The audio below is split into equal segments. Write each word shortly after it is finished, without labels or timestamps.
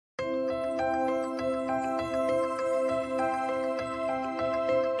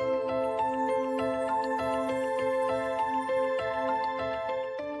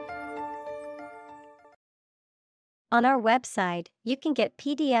On our website, you can get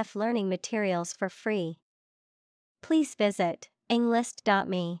PDF learning materials for free. Please visit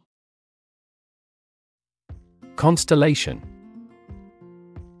englist.me. Constellation.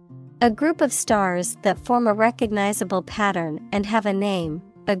 A group of stars that form a recognizable pattern and have a name,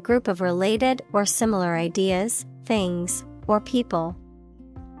 a group of related or similar ideas, things, or people.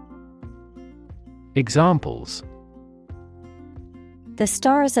 Examples: The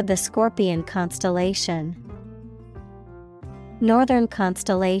stars of the Scorpion constellation. Northern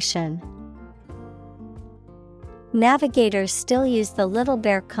constellation. Navigators still use the Little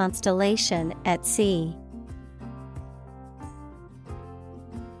Bear constellation at sea.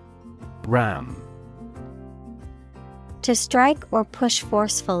 Ram. To strike or push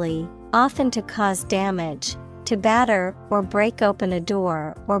forcefully, often to cause damage, to batter or break open a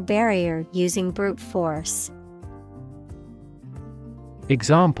door or barrier using brute force.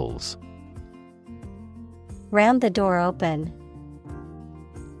 Examples: Ram the door open.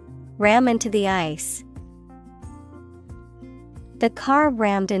 Ram into the ice. The car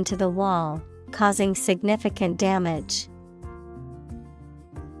rammed into the wall, causing significant damage.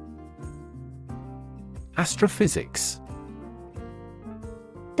 Astrophysics.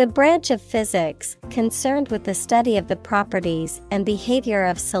 The branch of physics concerned with the study of the properties and behavior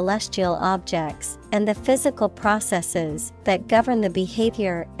of celestial objects and the physical processes that govern the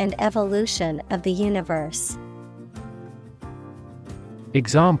behavior and evolution of the universe.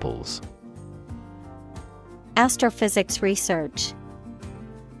 Examples: Astrophysics research.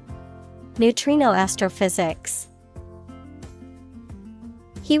 Neutrino astrophysics.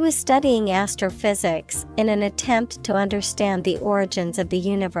 He was studying astrophysics in an attempt to understand the origins of the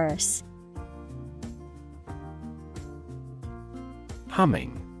universe.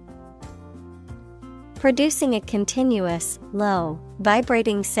 Humming. Producing a continuous, low,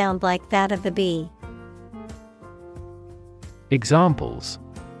 vibrating sound like that of the bee. Examples: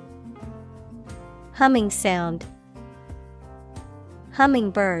 Humming sound.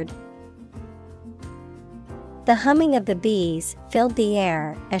 Hummingbird. The humming of the bees filled the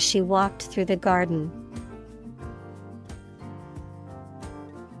air as she walked through the garden.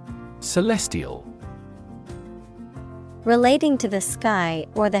 Celestial. Relating to the sky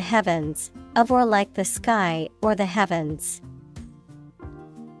or the heavens, of or like the sky or the heavens.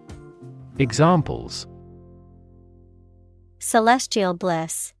 Examples: Celestial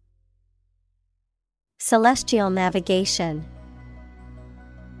bliss. Celestial navigation.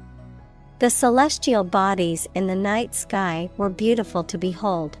 The celestial bodies in the night sky were beautiful to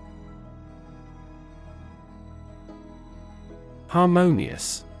behold.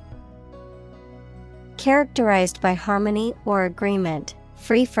 Harmonious. Characterized by harmony or agreement,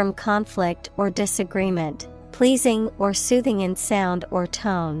 free from conflict or disagreement, pleasing or soothing in sound or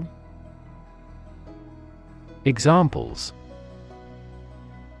tone. Examples: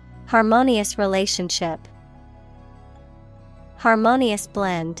 Harmonious relationship. Harmonious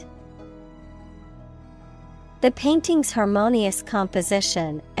blend. The painting's harmonious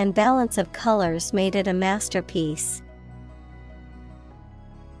composition and balance of colors made it a masterpiece.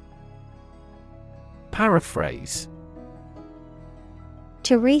 Paraphrase.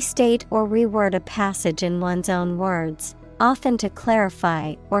 To restate or reword a passage in one's own words, often to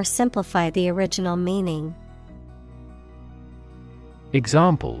clarify or simplify the original meaning.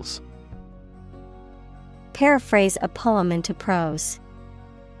 Examples: Paraphrase a poem into prose.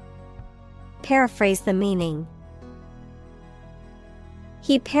 Paraphrase the meaning.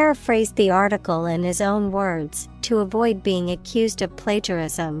 He paraphrased the article in his own words to avoid being accused of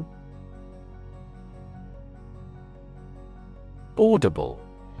plagiarism. Audible.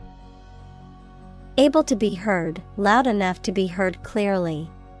 Able to be heard, loud enough to be heard clearly.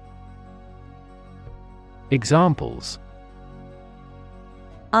 Examples: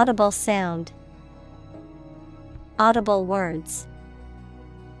 Audible sound. Audible words.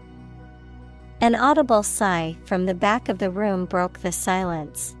 An audible sigh from the back of the room broke the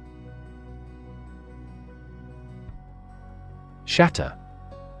silence. Shatter.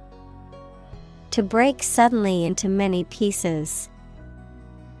 To break suddenly into many pieces.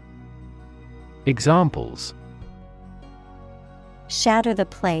 Examples: Shatter the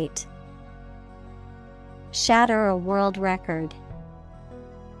plate. Shatter a world record.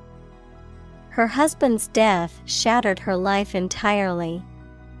 Her husband's death shattered her life entirely.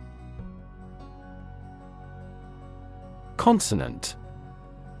 Consonant.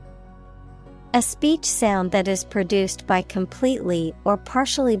 A speech sound that is produced by completely or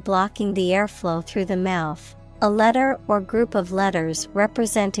partially blocking the airflow through the mouth, a letter or group of letters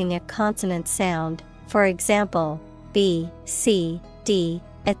representing a consonant sound, for example, B, C, D,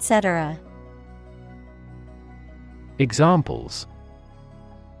 etc. Examples: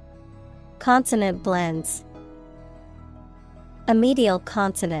 consonant blends, a medial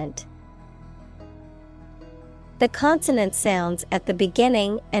consonant. The consonant sounds at the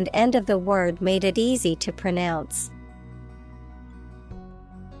beginning and end of the word made it easy to pronounce.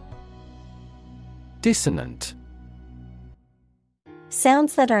 Dissonant.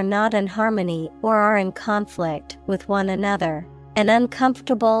 Sounds that are not in harmony or are in conflict with one another. An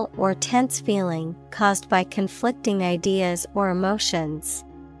uncomfortable or tense feeling caused by conflicting ideas or emotions.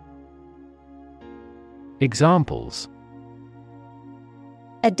 Examples: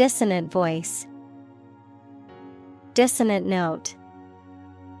 a dissonant voice, dissonant note.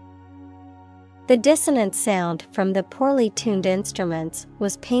 The dissonant sound from the poorly tuned instruments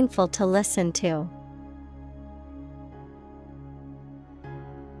was painful to listen to.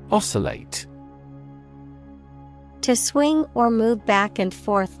 Oscillate. To swing or move back and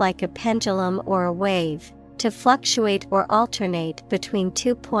forth like a pendulum or a wave, to fluctuate or alternate between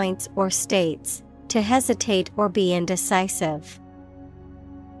 2 points or states, to hesitate or be indecisive.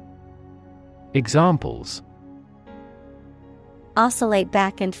 Examples: oscillate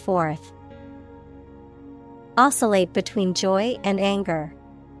back and forth, oscillate between joy and anger.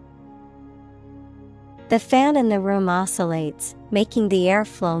 The fan in the room oscillates, making the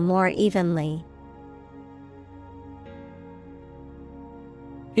airflow more evenly.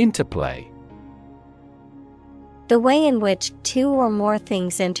 Interplay. The way in which two or more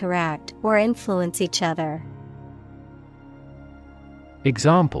things interact or influence each other.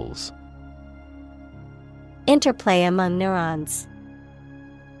 Examples: interplay among neurons,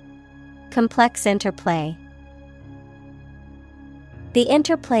 complex interplay. The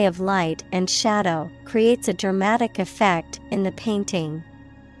interplay of light and shadow creates a dramatic effect in the painting.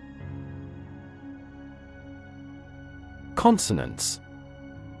 Consonants.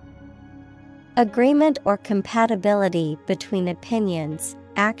 Agreement or compatibility between opinions,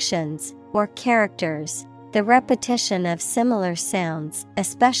 actions, or characters. The repetition of similar sounds,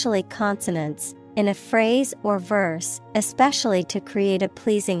 especially consonants, in a phrase or verse, especially to create a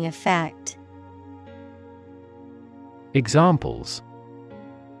pleasing effect. Examples: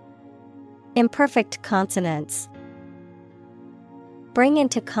 imperfect consonants. Bring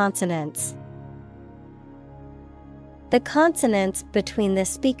into consonance. The consonants between the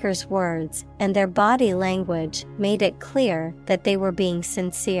speaker's words and their body language made it clear that they were being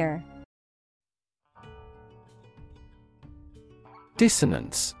sincere.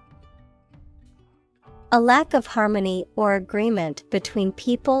 Dissonance. A lack of harmony or agreement between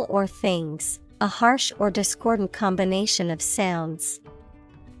people or things, a harsh or discordant combination of sounds.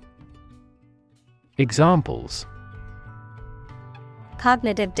 Examples: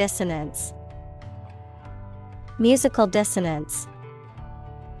 cognitive dissonance, musical dissonance.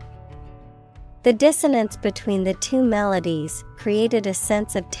 The dissonance between the two melodies created a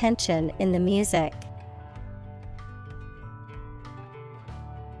sense of tension in the music.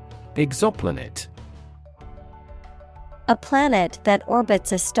 Exoplanet. A planet that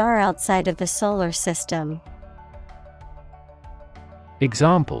orbits a star outside of the solar system.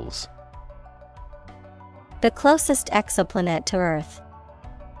 Examples: the closest exoplanet to Earth.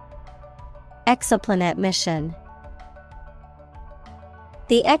 Exoplanet mission.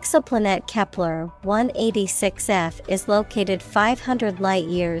 The exoplanet Kepler 186f is located 500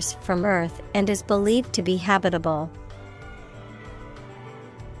 light-years from Earth and is believed to be habitable.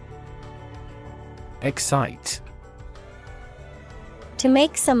 Excite. To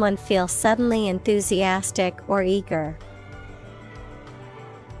make someone feel suddenly enthusiastic or eager.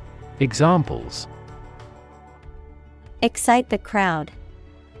 Examples: excite the crowd.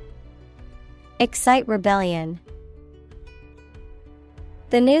 Excite rebellion.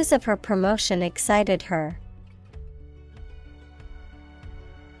 The news of her promotion excited her.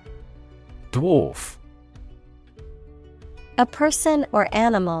 Dwarf. A person or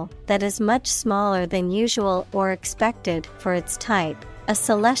animal that is much smaller than usual or expected for its type, a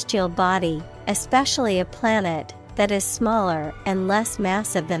celestial body, especially a planet, that is smaller and less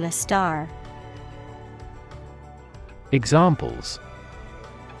massive than a star. Examples: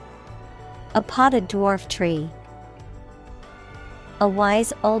 a potted dwarf tree. A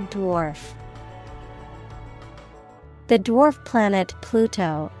wise old dwarf. The dwarf planet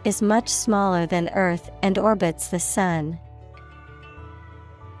Pluto is much smaller than Earth and orbits the Sun.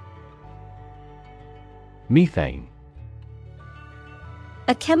 Methane.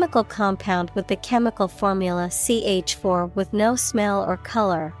 A chemical compound with the chemical formula CH4 with no smell or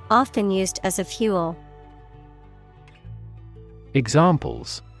color, often used as a fuel.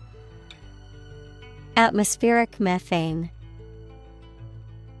 Examples: atmospheric methane.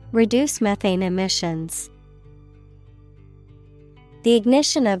 Reduce methane emissions. The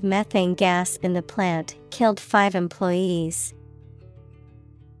ignition of methane gas in the plant killed 5 employees.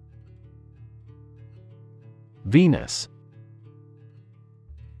 Venus.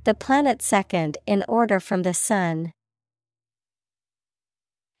 The planet second in order from the Sun.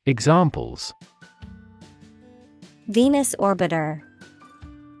 Examples: Venus orbiter.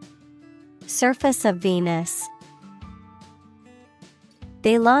 Surface of Venus.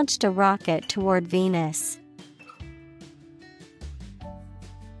 They launched a rocket toward Venus.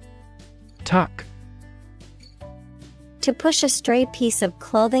 Tuck. To push a stray piece of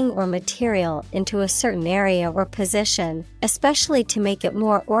clothing or material into a certain area or position, especially to make it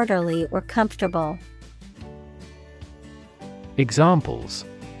more orderly or comfortable. Examples: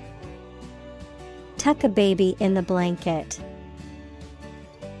 Tuck a baby in the blanket.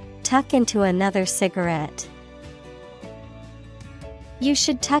 Tuck into another cigarette. You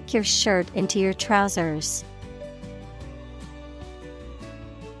should tuck your shirt into your trousers.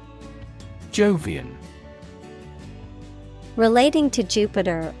 Jovian. Relating to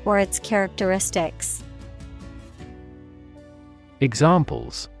Jupiter or its characteristics.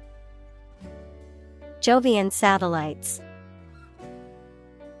 Examples: Jovian satellites.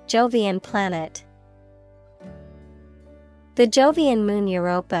 Jovian planet. The Jovian moon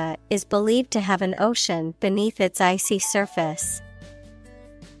Europa is believed to have an ocean beneath its icy surface.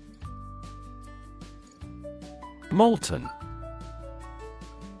 Molten.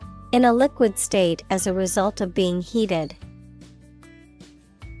 In a liquid state as a result of being heated.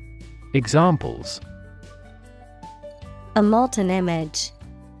 Examples: A molten image.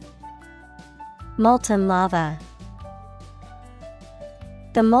 Molten lava.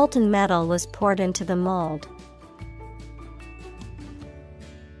 The molten metal was poured into the mold.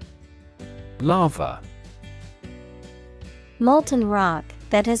 Lava. Molten rock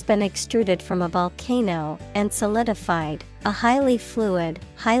that has been extruded from a volcano and solidified, a highly fluid,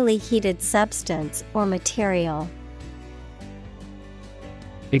 highly heated substance or material.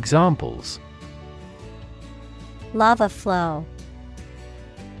 Examples: Lava flow.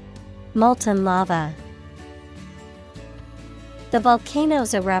 Molten lava. The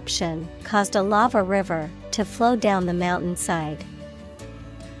volcano's eruption caused a lava river to flow down the mountainside.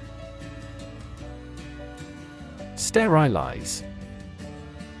 Sterilize.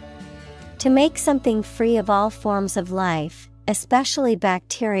 To make something free of all forms of life, especially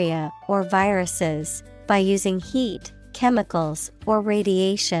bacteria or viruses, by using heat, chemicals, or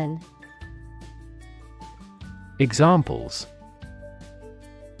radiation. Examples: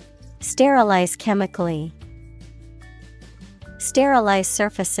 Sterilize chemically. Sterilize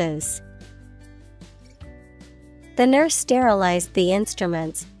surfaces. The nurse sterilized the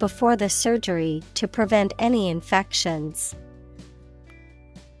instruments before the surgery to prevent any infections.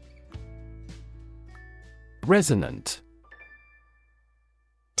 Resonant.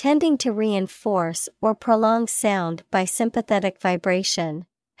 Tending to reinforce or prolong sound by sympathetic vibration,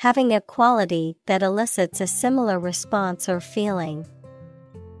 having a quality that elicits a similar response or feeling.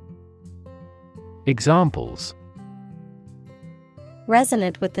 Examples: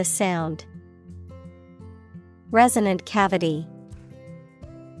 Resonant with the sound. Resonant cavity.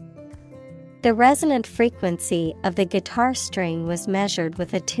 The resonant frequency of the guitar string was measured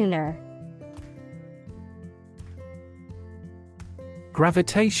with a tuner.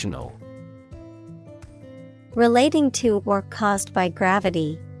 Gravitational. Relating to or caused by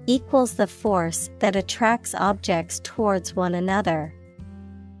gravity, equals the force that attracts objects towards one another.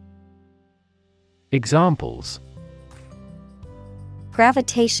 Examples: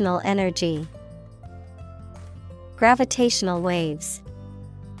 Gravitational energy. Gravitational waves.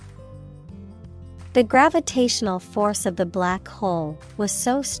 The gravitational force of the black hole was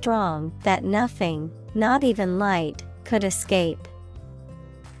so strong that nothing, not even light, could escape.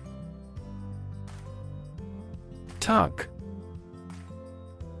 Tug.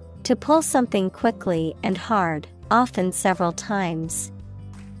 To pull something quickly and hard, often several times.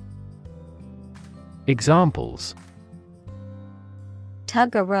 Examples: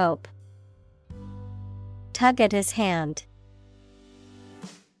 Tug a rope. Tug at his hand.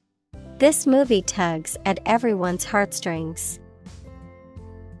 This movie tugs at everyone's heartstrings.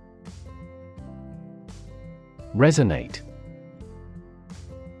 Resonate.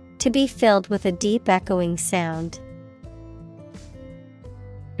 To be filled with a deep echoing sound.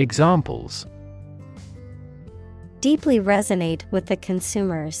 Examples: Deeply resonate with the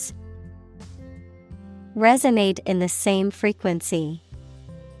consumers. Resonate in the same frequency.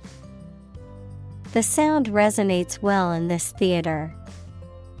 The sound resonates well in this theater.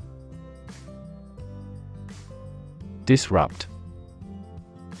 Disrupt.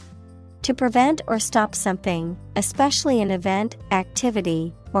 To prevent or stop something, especially an event,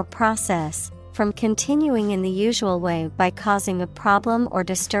 activity, or process, from continuing in the usual way by causing a problem or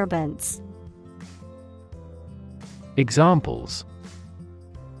disturbance. Examples: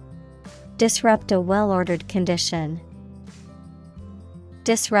 Disrupt a well-ordered condition.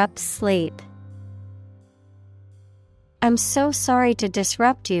 Disrupt sleep. I'm so sorry to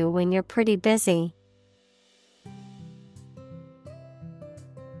disrupt you when you're pretty busy.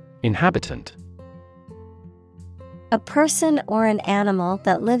 Inhabitant. A person or an animal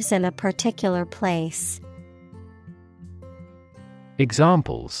that lives in a particular place.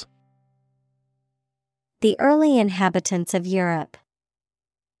 Examples: The early inhabitants of Europe.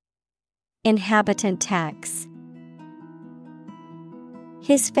 Inhabitant tax.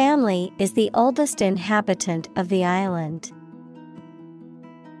 His family is the oldest inhabitant of the island.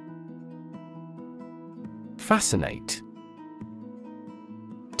 Fascinate.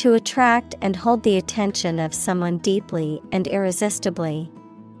 To attract and hold the attention of someone deeply and irresistibly.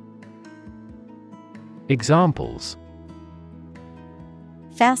 Examples: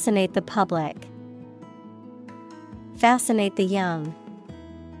 Fascinate the public. Fascinate the young.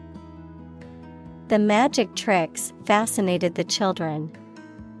 The magic tricks fascinated the children.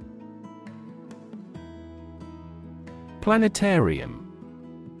 Planetarium.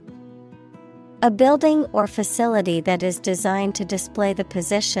 A building or facility that is designed to display the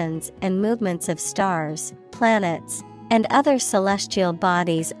positions and movements of stars, planets, and other celestial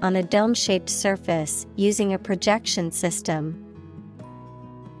bodies on a dome-shaped surface using a projection system.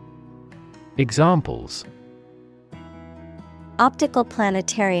 Examples: Optical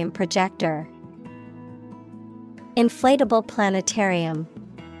planetarium projector. Inflatable planetarium.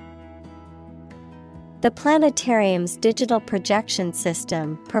 The planetarium's digital projection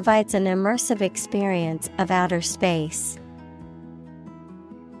system provides an immersive experience of outer space.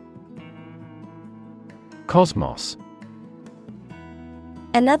 Cosmos.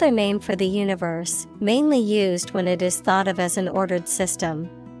 Another name for the universe, mainly used when it is thought of as an ordered system.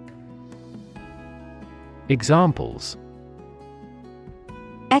 Examples: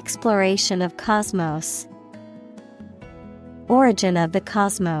 Exploration of cosmos. Origin of the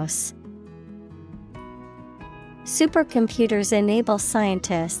cosmos. Supercomputers enable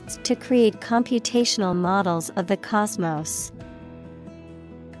scientists to create computational models of the cosmos.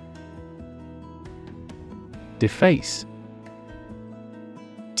 Deface.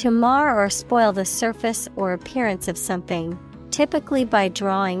 To mar or spoil the surface or appearance of something, typically by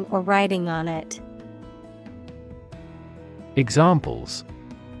drawing or writing on it. Examples: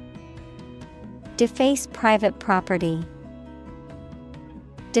 Deface private property.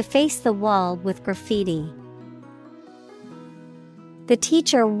 Deface the wall with graffiti. The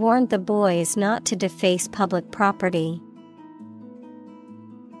teacher warned the boys not to deface public property.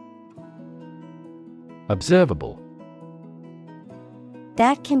 Observable.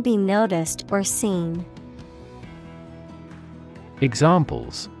 That can be noticed or seen.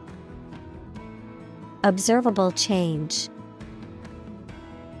 Examples: Observable change.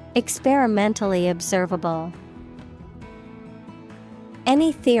 Experimentally observable.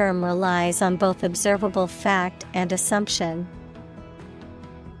 Any theorem relies on both observable fact and assumption.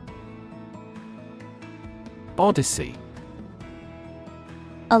 Odyssey.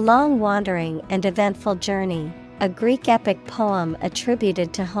 A long wandering and eventful journey, a Greek epic poem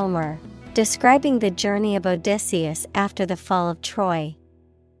attributed to Homer, describing the journey of Odysseus after the fall of Troy.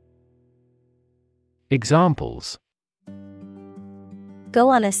 Examples: Go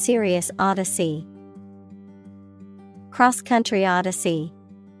on a serious odyssey. Cross-country odyssey.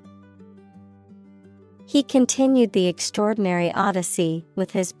 He continued the extraordinary odyssey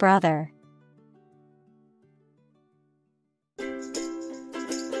with his brother.